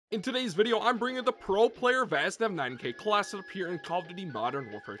In today's video, I'm bringing the pro player VAZNEV-9K class setup here in Call of Duty Modern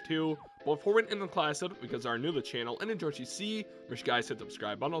Warfare 2. But before we get into the class setup, because you are new to the channel and enjoy what you see, make sure you guys hit the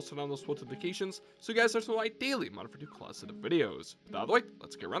subscribe button, also turn on those post notifications, so you guys start to like daily Modern Warfare 2 class setup videos. With that out of the way,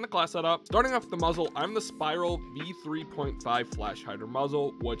 let's get around the class setup. Starting off with the muzzle, I'm the Spiral V3.5 Flash Hider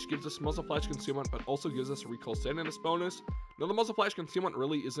muzzle, which gives us muzzle flash concealment, but also gives us a recoil steadiness bonus. Now, the muzzle flash concealment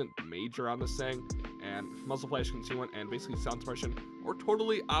really isn't major on this thing, and muzzle flash concealment and basically sound suppression are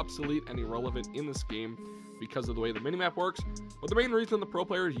totally obsolete and irrelevant in this game because of the way the minimap works. But the main reason the pro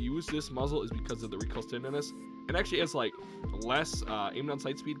players use this muzzle is because of the recoil steadiness. It actually has like less aim down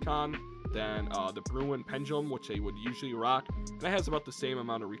sight speed con than the Bruin Pendulum, which they would usually rock, and it has about the same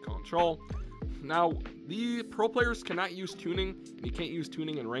amount of recoil control. Now, the pro players cannot use tuning, and you can't use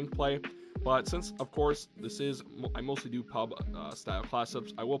tuning in rank play. But since, of course, I mostly do pub style class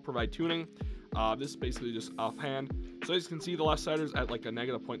ups, I will provide tuning. This is basically just offhand. So as you can see, the left sider is at like a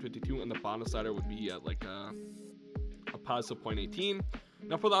negative 0.52, and the bottom sider would be at like a positive 0.18.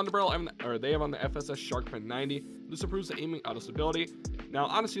 Now for the underbarrel, they have on the FSS Sharkfin 90. This improves the aiming auto stability. Now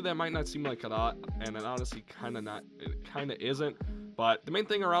honestly, that might not seem like a lot, and it honestly kind of isn't. But the main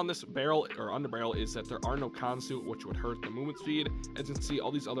thing around this barrel or underbarrel is that there are no cons to it, which would hurt the movement speed. As you can see,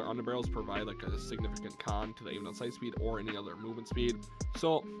 all these other underbarrels provide like a significant con to the aim down sight speed or any other movement speed.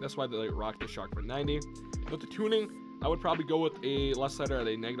 So that's why they rock the Sharkfin 90. With the tuning, I would probably go with a left sider at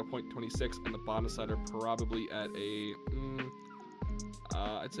a negative 0.26 and the bottom sider probably at a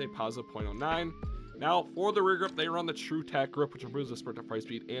I'd say positive 0.09. Now, for the rear grip, they run the True TAQ grip, which improves the sprint to fire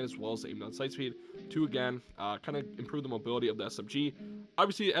speed and as well as the aim down sight speed to, again, kind of improve the mobility of the SMG.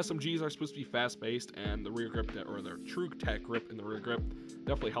 Obviously, SMGs are supposed to be fast-paced, and the rear grip, or the True TAQ grip in the rear grip,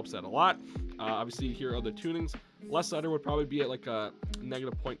 definitely helps that a lot. Obviously, here are the tunings. Left sider would probably be at like a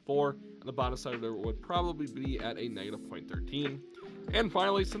negative 0.4, and the bottom sider would probably be at a negative 0.13. And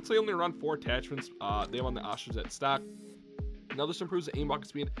finally, since they only run 4 attachments, they have on the Ostrich at stock. Now, this improves the aim walk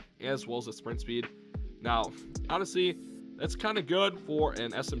speed as well as the sprint speed. Now, honestly, that's kind of good for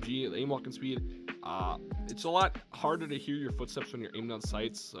an SMG, the aim walking speed. It's a lot harder to hear your footsteps when you're aimed on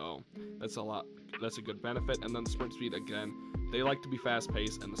sights, so that's a good benefit. And then the sprint speed, again, they like to be fast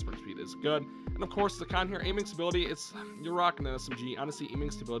paced, and the sprint speed is good. And of course, the con here, aiming stability, you're rocking an SMG. Honestly,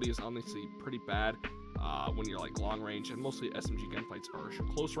 aiming stability is honestly pretty bad when you're like long range, and mostly SMG gunfights are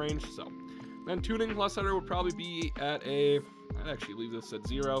close range. So then tuning, left sider would probably be at I'd actually leave this at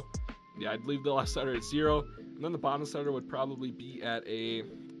 0. Yeah, I'd leave the left sider at 0, and then the bottom sider would probably be at a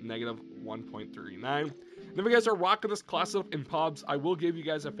negative 1.39. And if you guys are rocking this class up in pubs, I will give you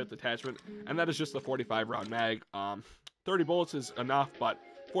guys a 5th attachment, and that is just the 45 round mag. 30 bullets is enough, but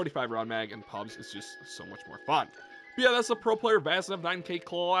 45 round mag in pubs is just so much more fun. But yeah, that's the pro player VAZNEV-9K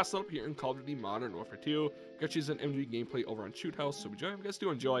class setup here in Call of Duty Modern Warfare 2. Got you an MW gameplay over on Shoot House, so if you guys do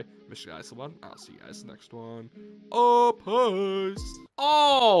enjoy, make sure you guys love. I'll see you guys next one. Peace.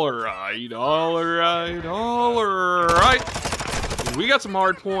 Alright. We got some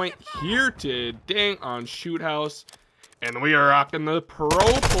hard point here today on Shoot House, and we are rocking the pro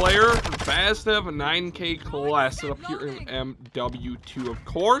player VAZNEV-9K class setup here in MW2, of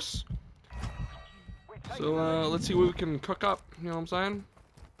course. So let's see what we can cook up, you know what I'm saying?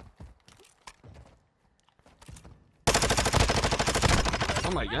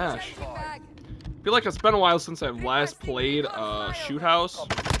 Oh my gosh. I feel like it's been a while since I've last played Shoot House.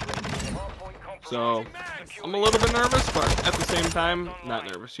 So I'm a little bit nervous, but at the same time, not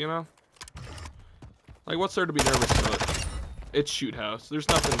nervous, you know? Like, what's there to be nervous about? It's Shoot House. There's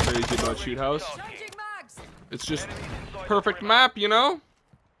nothing crazy about Shoot House. It's just perfect map, you know?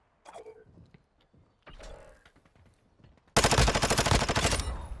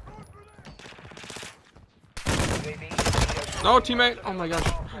 No, teammate! Oh my gosh.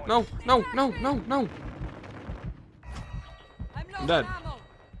 No. I'm dead.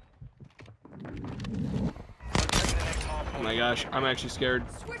 Oh my gosh, I'm actually scared.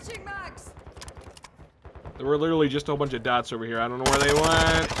 There were literally just a whole bunch of dots over here. I don't know where they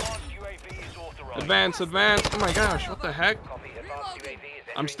went. Advance. Oh my gosh, what the heck?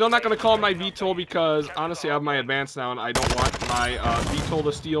 I'm still not going to call my VTOL because, honestly, I have my advance now, and I don't want my VTOL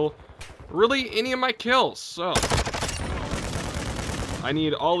to steal really any of my kills, so I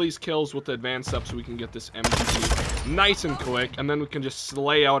need all these kills with the advance up so we can get this MGT nice and quick, and then we can just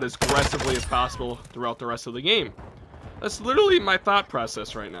slay out as aggressively as possible throughout the rest of the game. That's literally my thought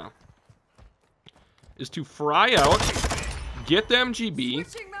process right now, is to fry out, get the MGB,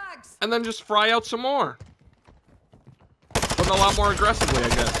 and then just fry out some more. But a lot more aggressively, I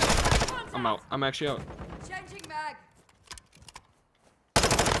guess. I'm out. I'm actually out.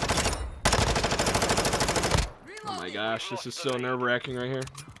 Oh my gosh, this is so nerve-wracking right here.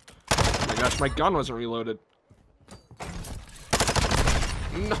 Oh my gosh, my gun wasn't reloaded.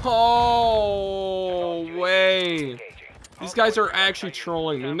 No way. These guys are actually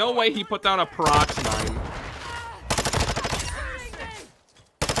trolling me. No way he put down a prox mine.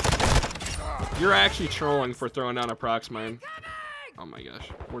 You're actually trolling for throwing down a prox mine. Oh my gosh,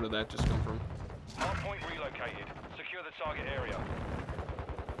 where did that just come from? Hardpoint relocated. Secure the target area.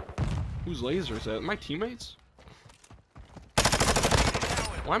 Whose laser is that? My teammates?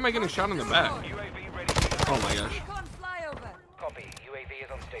 Why am I getting shot in the back? UAV ready to Oh my gosh. copy. UAV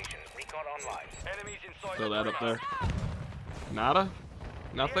is on station. Recon online. Enemies inside. Throw that up there. Nada?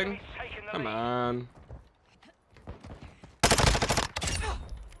 Nothing? Come on.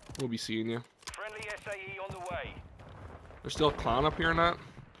 We'll be seeing you. Friendly SAE on the way. There's still a clown up here or not?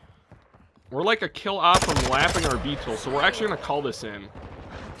 We're like a kill off from lapping our VTOL, so we're actually gonna call this in.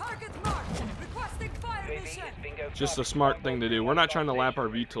 Just a smart thing to do. We're not trying to lap our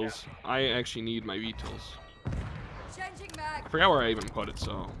VTOLs. I actually need my VTOLs. I forgot where I even put it,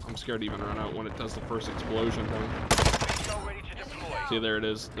 so I'm scared to even run out when it does the first explosion thing. See, there it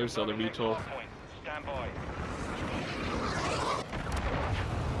is. There's the other VTOL. Stand by.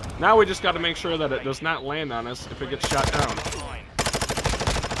 Now we just got to make sure that it does not land on us if it gets shot down.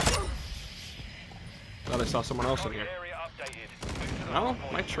 Thought I saw someone else in here. No?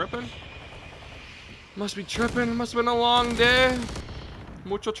 Am I tripping? Must be tripping. Must have been a long day.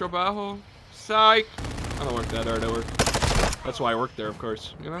 Mucho trabajo. Psych. I don't work that hard. I work. That's why I work there, of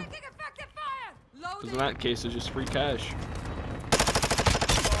course. You know? Because in that case, it's just free cash.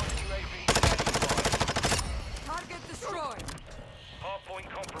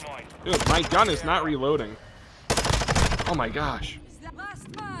 Dude, my gun is not reloading. Oh my gosh.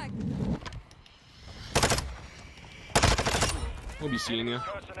 We'll be seeing you.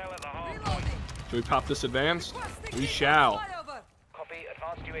 Should we pop this advanced? We shall.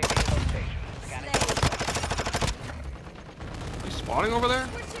 He's spawning over there?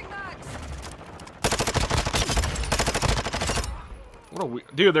 What a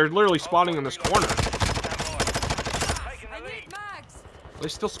dude, they're literally spawning in this corner. Are they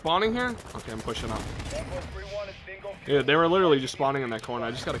still spawning here? Okay, I'm pushing up. Yeah, they were literally just spawning in that corner.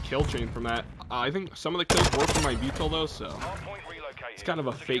 I just got a kill chain from that. I think some of the kills were from my VTOL though, so it's kind of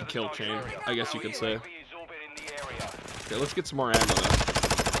a fake kill chain, I guess you could say. Okay, let's get some more ammo though,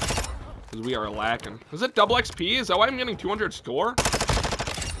 because we are lacking. Is it double XP? Is that why I'm getting 200 score?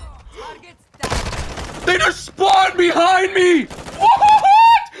 They just spawned behind me!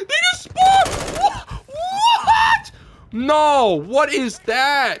 What? They just spawned! What? No, what is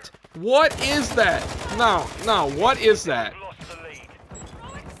that? What is that? No, no, what is that?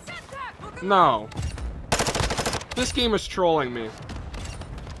 No. This game is trolling me.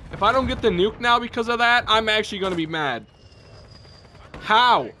 If I don't get the nuke now because of that, I'm actually going to be mad.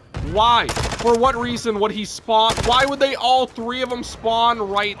 How? Why? For what reason would he spawn? Why would they all three of them spawn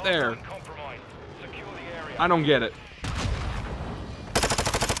right there? I don't get it.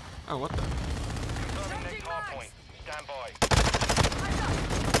 Oh, what the?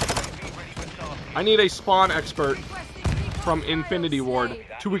 I need a spawn expert from Infinity Ward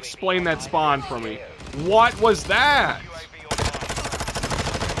to explain that spawn for me. What was that?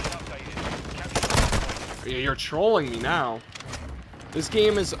 You're trolling me now. This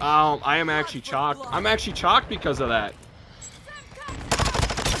game is, I am actually chalked. I'm actually chalked because of that.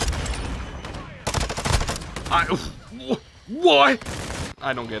 What?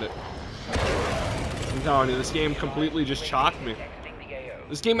 I don't get it. I'm telling you, this game completely just chalked me.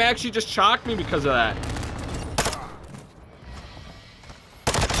 This game actually just chalked me because of that.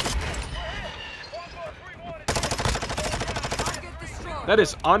 That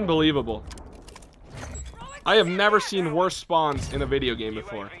is unbelievable. I have never seen worse spawns in a video game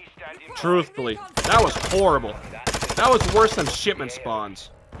before. Truthfully, that was horrible. That was worse than shipment spawns.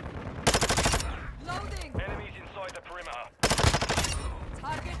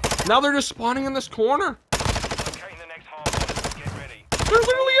 Now they're just spawning in this corner. They're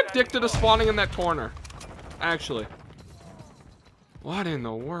literally addicted to spawning in that corner. Actually. What in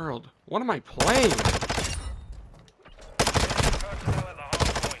the world? What am I playing?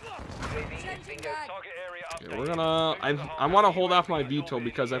 Okay, we're gonna... I want to hold off my VTOL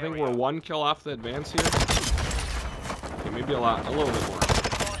because I think we're one kill off the advance here. Okay, maybe a little bit more.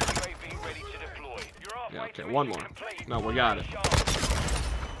 Yeah, okay, one more. No, we got it.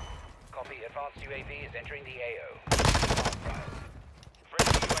 Copy, advanced UAV is entering the AO.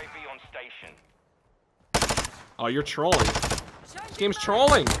 UAV on station. Oh, you're trolling. This game's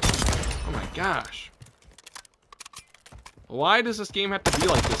trolling. Oh my gosh. Why does this game have to be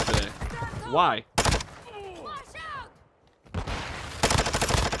like this today? Why?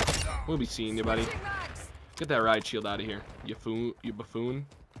 We'll be seeing you, buddy. Get that ride shield out of here, you buffoon.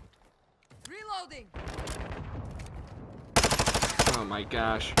 Reloading. Oh my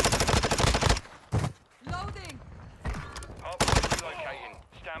gosh. Loading. Relocating.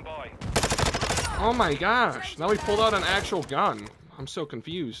 Stand by. Oh my gosh. Now we pulled out an actual gun. I'm so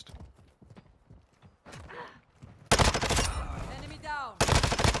confused. Enemy down.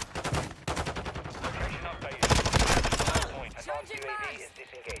 Location updated. Point. Advanced UAV is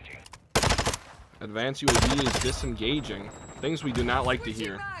disengaging. Advanced UAV is disengaging. Things we do not like to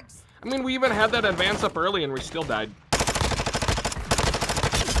hear. I mean, we even had that advance up early and we still died.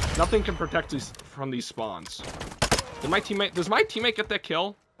 Nothing can protect us from these spawns. Does my teammate get that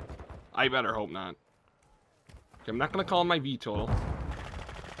kill? I better hope not. Okay, I'm not gonna call him my V total.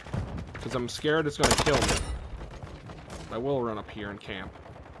 Because I'm scared it's gonna kill me. I will run up here and camp.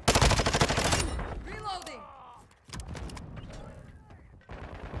 Reloading.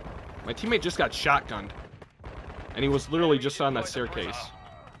 My teammate just got shotgunned. And he was literally just on that staircase.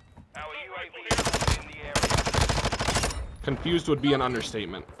 Our UAV is in the area. Confused would be an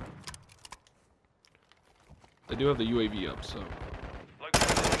understatement. They do have the UAV up, so Get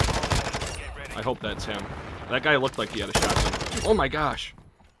ready. I hope that's him. That guy looked like he had a shotgun. Oh my gosh.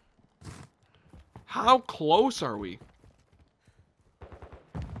 How close are we?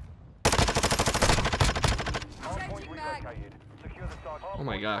 Hardpoint relocated. Secure the site. Oh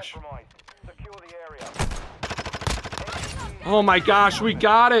my gosh. Compromised. Secure the area. Oh my gosh, we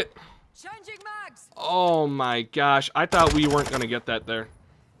got it. Changing mags. Oh my gosh. I thought we weren't going to get that there.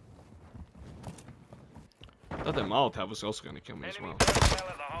 I thought that Molotov was also going to kill me as well.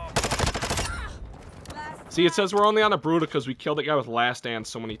 Last See, it says we're only on a Bruta because we killed the guy with last stand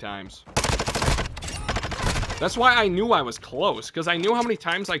so many times. That's why I knew I was close, because I knew how many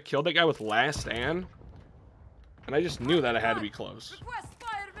times I killed that guy with last stand. And I just knew that I had to be close. request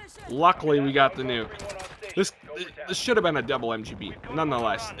fire mission. Luckily, we got the nuke. This should have been a double MGB.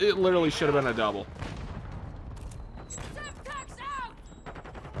 Nonetheless, it literally should have been a double. Semtex out.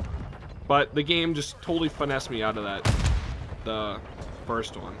 But the game just totally finessed me out of that. The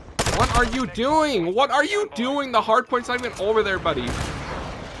first one. What are you doing? What are you doing? The hard point's not even over there, buddy.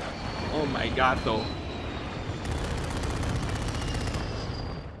 Oh my god, though.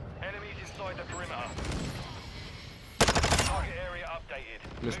 Enemies inside the perimeter. Target area updated.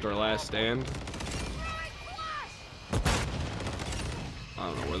 Mr. Last Stand. I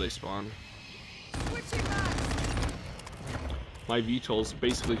don't know where they spawn. Switching mags. My VTOL's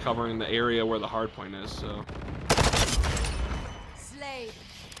basically covering the area where the hard point is, so. Slade.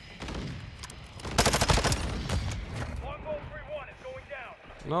 1431 is going down.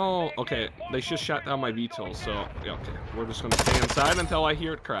 No, okay, they just shot down my VTOL, so, yeah, okay. We're just gonna stay inside until I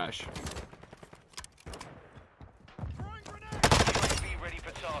hear it crash. UAV ready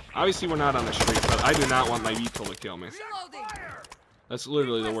for task. Obviously, we're not on the street, but I do not want my VTOL to kill me. Reloading. That's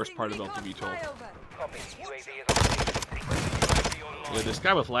literally the worst part about the VTOL. Copy. UAV is on station. UAV online. Yeah, this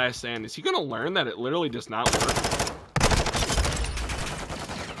guy with last stand, is he gonna learn that it literally does not work?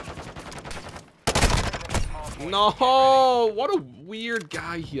 No, what a weird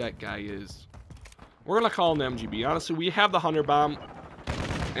guy that guy is. We're gonna call him the MGB. Honestly, we have the 100 bomb,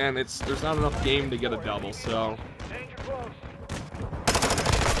 and there's not enough game to get a double, so Danger close.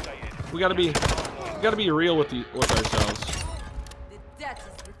 we gotta be real with ourselves. The debt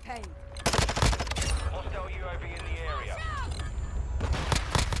is repaid. Hostile UAV in the area.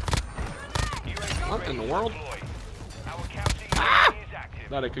 UAV What in the world? deployed. Our counter Ah! UAV is active.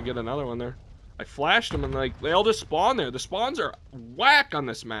 Thought I could get another one there. I flashed them and like they all just spawn there. The spawns are whack on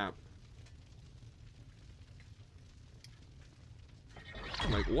this map.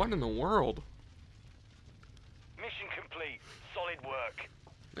 I'm like, what in the world? Mission complete. Solid work.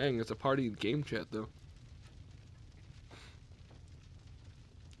 Dang, it's a party in game chat though.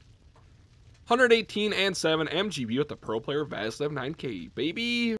 118 and 7 MGB with the pro player VAZNEV-9K, baby.